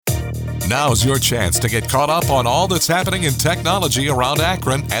Now's your chance to get caught up on all that's happening in technology around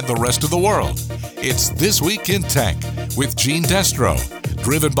Akron and the rest of the world. It's This Week in Tech with Gene Destro,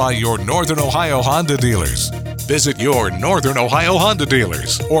 driven by your Northern Ohio Honda dealers. Visit your Northern Ohio Honda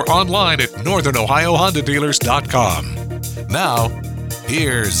dealers or online at northernohiohondadealers.com. Now,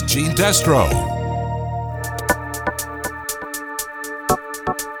 here's Gene Destro.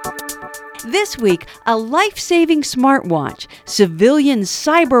 This week, a life-saving smartwatch, civilian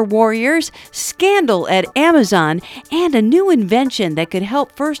cyber warriors, scandal at Amazon, and a new invention that could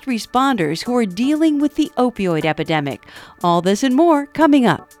help first responders who are dealing with the opioid epidemic. All this and more coming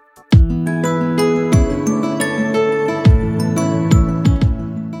up.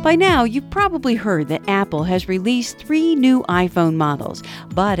 By now, you've probably heard that Apple has released 3 new iPhone models.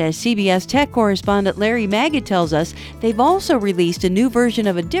 But as CBS Tech correspondent Larry Magid tells us, they've also released a new version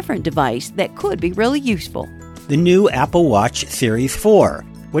of a different device that could be really useful. The new Apple Watch Series 4.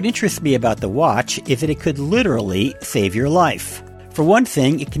 What interests me about the watch is that it could literally save your life. For one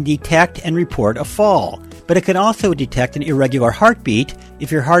thing, it can detect and report a fall. But it can also detect an irregular heartbeat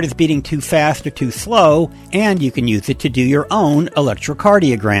if your heart is beating too fast or too slow, and you can use it to do your own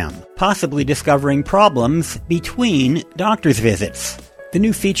electrocardiogram, possibly discovering problems between doctor's visits. The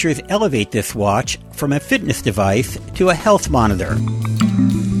new features elevate this watch from a fitness device to a health monitor.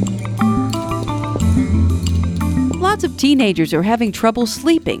 Lots of teenagers are having trouble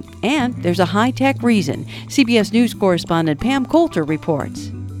sleeping, and there's a high-tech reason. CBS News correspondent Pam Coulter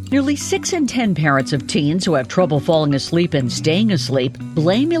reports. Nearly 6 in 10 parents of teens who have trouble falling asleep and staying asleep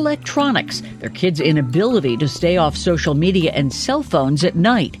blame electronics, their kids' inability to stay off social media and cell phones at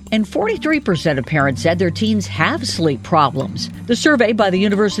night. And 43% of parents said their teens have sleep problems. The survey by the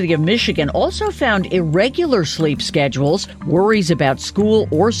University of Michigan also found irregular sleep schedules, worries about school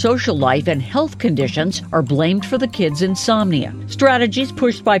or social life, and health conditions are blamed for the kids' insomnia. Strategies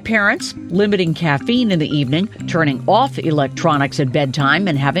pushed by parents: limiting caffeine in the evening, turning off electronics at bedtime,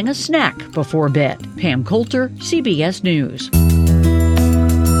 and having a snack before bed. Pam Coulter, CBS News.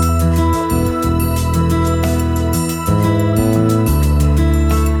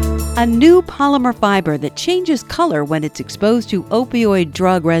 A new polymer fiber that changes color when it's exposed to opioid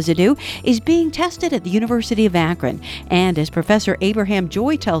drug residue is being tested at the University of Akron. And as Professor Abraham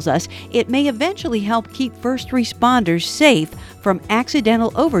Joy tells us, it may eventually help keep first responders safe from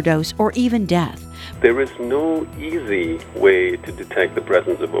accidental overdose or even death. There is no easy way to detect the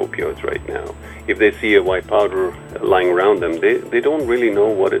presence of opioids right now. If they see a white powder lying around them, they don't really know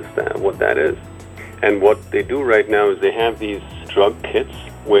what that is. And what they do right now is they have these drug kits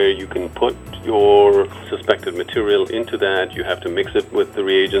where you can put your suspected material into that. You have to mix it with the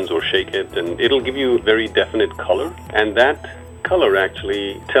reagents or shake it, and it'll give you a very definite color. And that color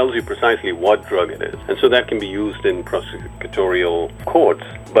actually tells you precisely what drug it is. And so that can be used in prosecutorial courts.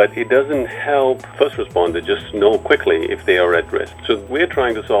 But it doesn't help first responders just know quickly if they are at risk. So we're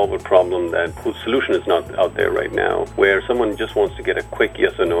trying to solve a problem whose solution is not out there right now, where someone just wants to get a quick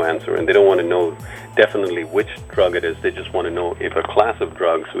yes or no answer, and they don't want to know definitely which drug it is. They just want to know if a class of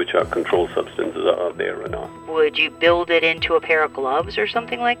drugs, which are controlled substances, are there or not. Would you build it into a pair of gloves or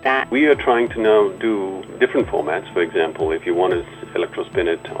something like that? We are trying to now do different formats. For example, if you want to electrospin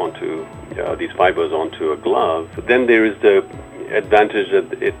it onto these fibers onto a glove, then there is the advantage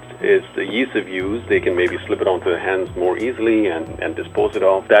that it is the ease of use. They can maybe slip it onto their hands more easily and dispose it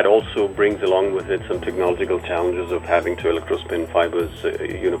off. That also brings along with it some technological challenges of having to electrospin fibers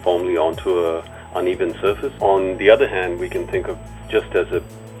uniformly onto a uneven surface. On the other hand, we can think of just as a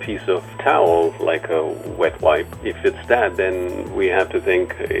piece of towel, like a wet wipe. If it's that, then we have to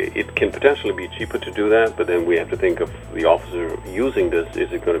think it can potentially be cheaper to do that, but then we have to think of the officer using this.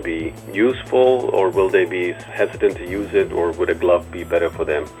 Is it going to be useful, or will they be hesitant to use it, or would a glove be better for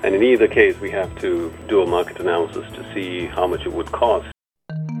them? And in either case, we have to do a market analysis to see how much it would cost.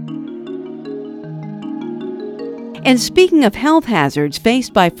 And speaking of health hazards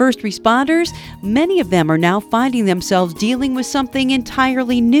faced by first responders, many of them are now finding themselves dealing with something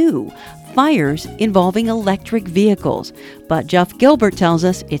entirely new: fires involving electric vehicles. But Jeff Gilbert tells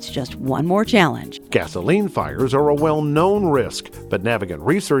us it's just one more challenge. Gasoline fires are a well-known risk, but Navigant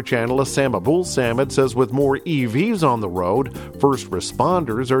research analyst Sam Abul-Samad says with more EVs on the road, first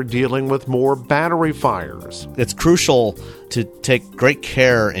responders are dealing with more battery fires. It's crucial to take great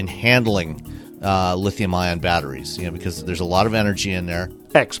care in handling lithium-ion batteries, because there's a lot of energy in there.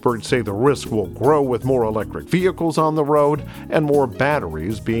 Experts say the risk will grow with more electric vehicles on the road and more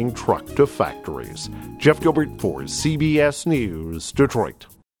batteries being trucked to factories. Jeff Gilbert for CBS News, Detroit.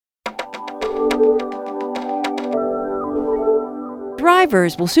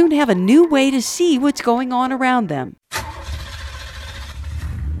 Drivers will soon have a new way to see what's going on around them.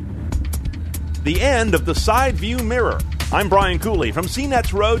 the end of the side view mirror. I'm Brian Cooley from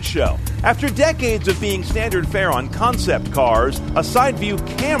CNET's Roadshow. After decades of being standard fare on concept cars, a side view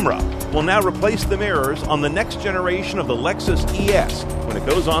camera will now replace the mirrors on the next generation of the Lexus ES when it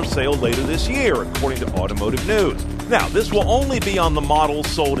goes on sale later this year, according to Automotive News. Now, this will only be on the models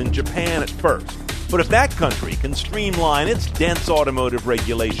sold in Japan at first. But if that country can streamline its dense automotive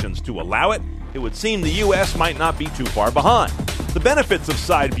regulations to allow it, it would seem the U.S. might not be too far behind. The benefits of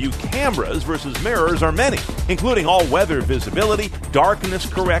side view cameras versus mirrors are many, including all-weather visibility, darkness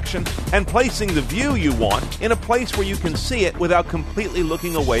correction, and placing the view you want in a place where you can see it without completely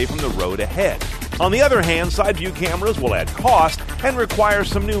looking away from the road ahead. On the other hand, side view cameras will add cost and require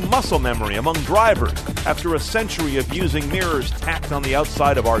some new muscle memory among drivers after a century of using mirrors tacked on the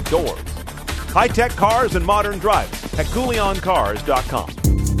outside of our doors. High-tech cars and modern driving at CooleyOnCars.com.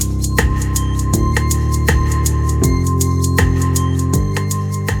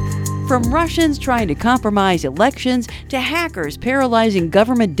 From Russians trying to compromise elections to hackers paralyzing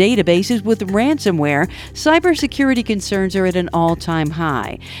government databases with ransomware, cybersecurity concerns are at an all-time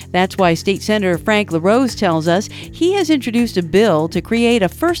high. That's why State Senator Frank LaRose tells us he has introduced a bill to create a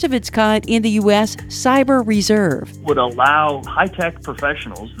first-of-its-kind in the U.S. cyber reserve. Would allow high-tech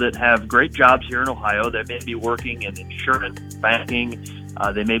professionals that have great jobs here in Ohio that may be working in insurance, banking,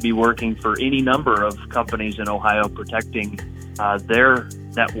 they may be working for any number of companies in Ohio protecting their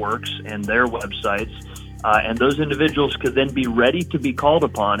networks and their websites, and those individuals could then be ready to be called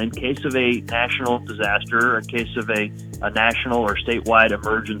upon in case of a national disaster or in case of a national or statewide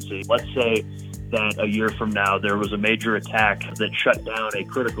emergency. Let's say that a year from now there was a major attack that shut down a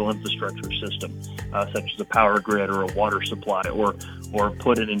critical infrastructure system, such as a power grid or a water supply, or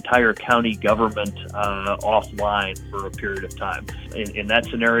put an entire county government offline for a period of time. In that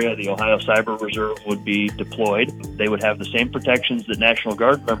scenario, the Ohio Cyber Reserve would be deployed. They would have the same protections that National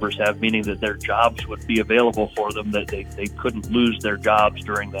Guard members have, meaning that their jobs would be available for them, that they couldn't lose their jobs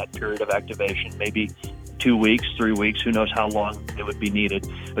during that period of activation, maybe 2 weeks, 3 weeks, who knows how long it would be needed.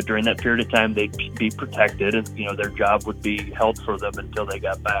 But during that period of time, they'd be protected and, their job would be held for them until they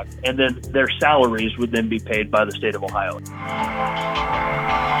got back. And then their salaries would then be paid by the state of Ohio.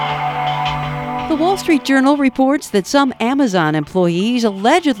 The Wall Street Journal reports that some Amazon employees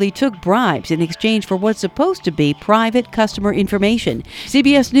allegedly took bribes in exchange for what's supposed to be private customer information.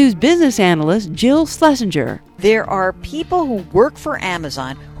 CBS News business analyst Jill Schlesinger. There are people who work for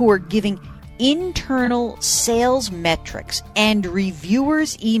Amazon who are giving internal sales metrics and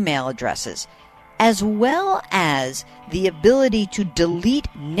reviewers' email addresses, as well as the ability to delete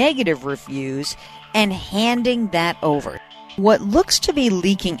negative reviews and handing that over. What looks to be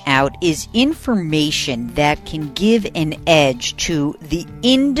leaking out is information that can give an edge to the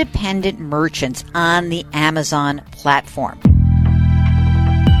independent merchants on the Amazon platform.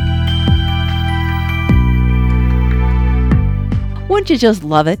 Wouldn't you just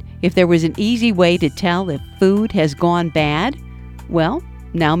love it if there was an easy way to tell if food has gone bad? Well,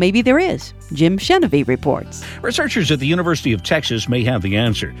 now maybe there is. Jim Chenevey reports. Researchers at the University of Texas may have the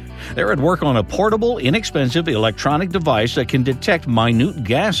answer. They're at work on a portable, inexpensive electronic device that can detect minute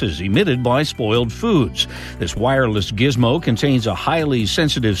gases emitted by spoiled foods. This wireless gizmo contains a highly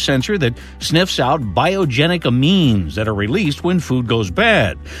sensitive sensor that sniffs out biogenic amines that are released when food goes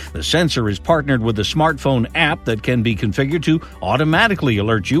bad. The sensor is partnered with a smartphone app that can be configured to automatically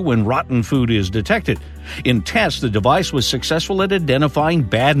alert you when rotten food is detected. In tests, the device was successful at identifying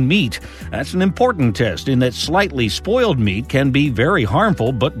bad meat. That's an important test in that slightly spoiled meat can be very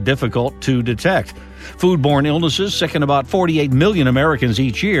harmful but difficult to detect. Foodborne illnesses sicken about 48 million Americans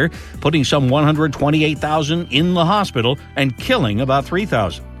each year, putting some 128,000 in the hospital and killing about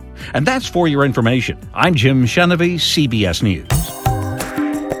 3,000. And that's for your information. I'm Jim Chenevey, CBS News.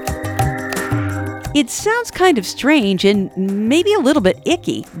 It sounds kind of strange and maybe a little bit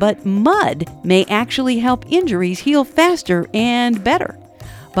icky, but mud may actually help injuries heal faster and better.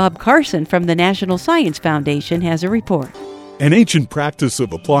 Bob Carson from the National Science Foundation has a report. An ancient practice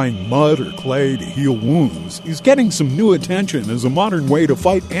of applying mud or clay to heal wounds is getting some new attention as a modern way to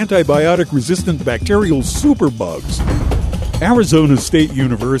fight antibiotic-resistant bacterial superbugs. Arizona State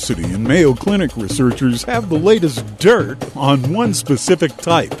University and Mayo Clinic researchers have the latest dirt on one specific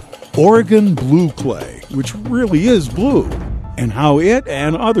type, Oregon blue clay, which really is blue, and how it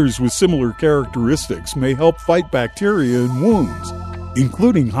and others with similar characteristics may help fight bacteria in wounds,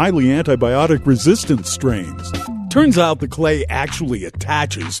 including highly antibiotic-resistant strains. Turns out the clay actually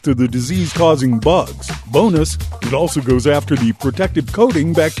attaches to the disease-causing bugs. Bonus, it also goes after the protective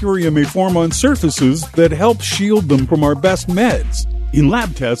coating bacteria may form on surfaces that help shield them from our best meds. In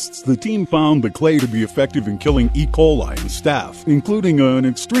lab tests, the team found the clay to be effective in killing E. coli and staph, including an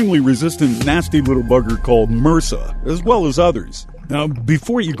extremely resistant nasty little bugger called MRSA, as well as others. Now,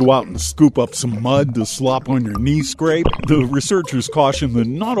 before you go out and scoop up some mud to slop on your knee scrape, the researchers caution that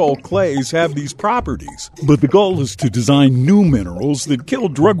not all clays have these properties. But the goal is to design new minerals that kill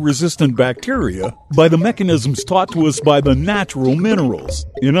drug-resistant bacteria by the mechanisms taught to us by the natural minerals.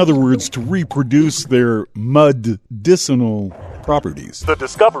 In other words, to reproduce their medicinal properties. The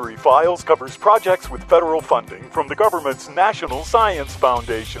Discovery Files covers projects with federal funding from the government's National Science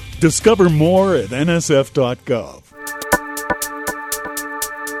Foundation. Discover more at nsf.gov.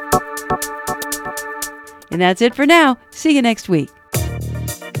 And that's it for now. See you next week.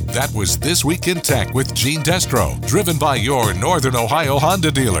 That was This Week in Tech with Gene Destro, driven by your Northern Ohio Honda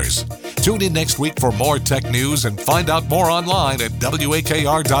dealers. Tune in next week for more tech news and find out more online at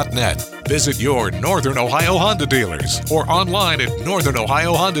WAKR.net. Visit your Northern Ohio Honda dealers or online at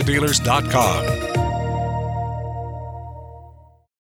northernohiohondadealers.com.